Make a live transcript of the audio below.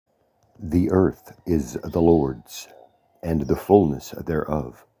The earth is the Lord's, and the fullness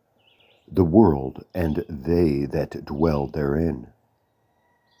thereof, the world and they that dwell therein.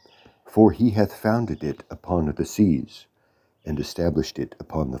 For he hath founded it upon the seas, and established it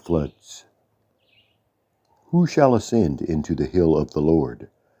upon the floods. Who shall ascend into the hill of the Lord,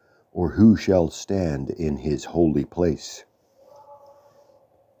 or who shall stand in his holy place?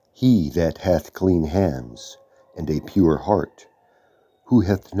 He that hath clean hands and a pure heart, who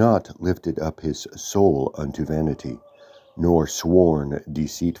hath not lifted up his soul unto vanity, nor sworn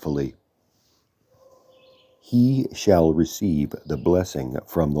deceitfully. He shall receive the blessing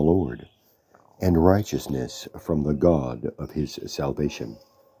from the Lord, and righteousness from the God of his salvation.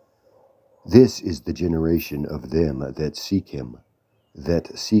 This is the generation of them that seek him,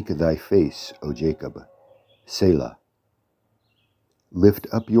 that seek thy face, O Jacob. Selah. Lift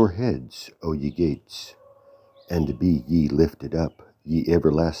up your heads, O ye gates, and be ye lifted up, ye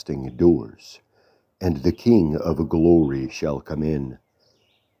everlasting doors, and the King of glory shall come in.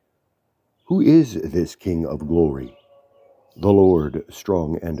 Who is this King of glory? The Lord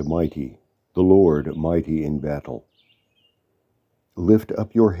strong and mighty, the Lord mighty in battle. Lift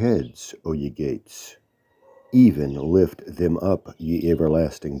up your heads, O ye gates, even lift them up, ye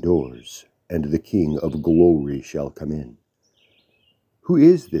everlasting doors, and the King of glory shall come in. Who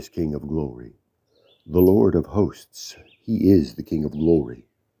is this King of glory? The Lord of hosts, he is the King of glory.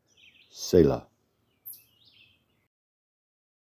 Selah.